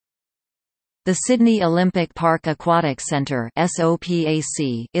The Sydney Olympic Park Aquatic Centre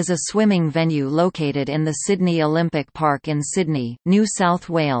 (SOPAC) is a swimming venue located in the Sydney Olympic Park in Sydney, New South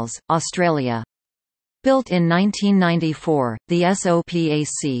Wales, Australia. Built in 1994, the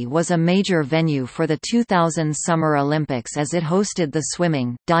SOPAC was a major venue for the 2000 Summer Olympics as it hosted the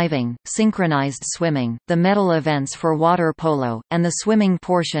swimming, diving, synchronized swimming, the medal events for water polo, and the swimming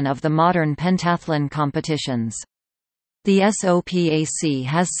portion of the modern pentathlon competitions. The SOPAC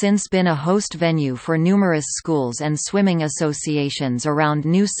has since been a host venue for numerous schools and swimming associations around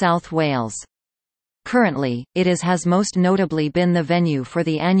New South Wales. Currently, it has most notably been the venue for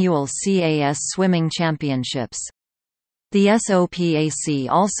the annual CAS Swimming Championships. The SOPAC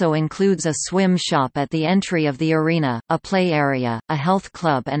also includes a swim shop at the entry of the arena, a play area, a health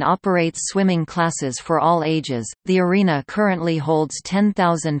club, and operates swimming classes for all ages. The arena currently holds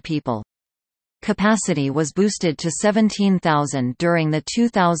 10,000 people. Capacity was boosted to 17,000 during the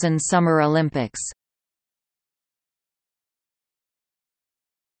 2000 Summer Olympics.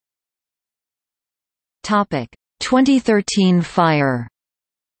 Topic: 2013 fire.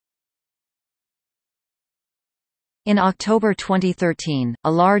 In October 2013,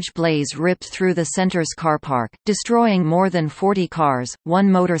 a large blaze ripped through the centre's car park, destroying more than 40 cars,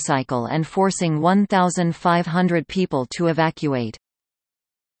 one motorcycle, and forcing 1,500 people to evacuate.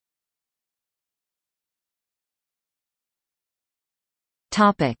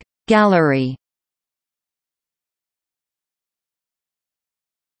 Topic: Gallery.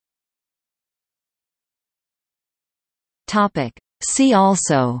 Topic: See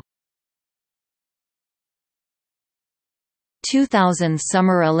also 2000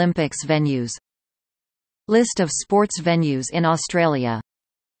 Summer Olympics venues. List of sports venues in Australia.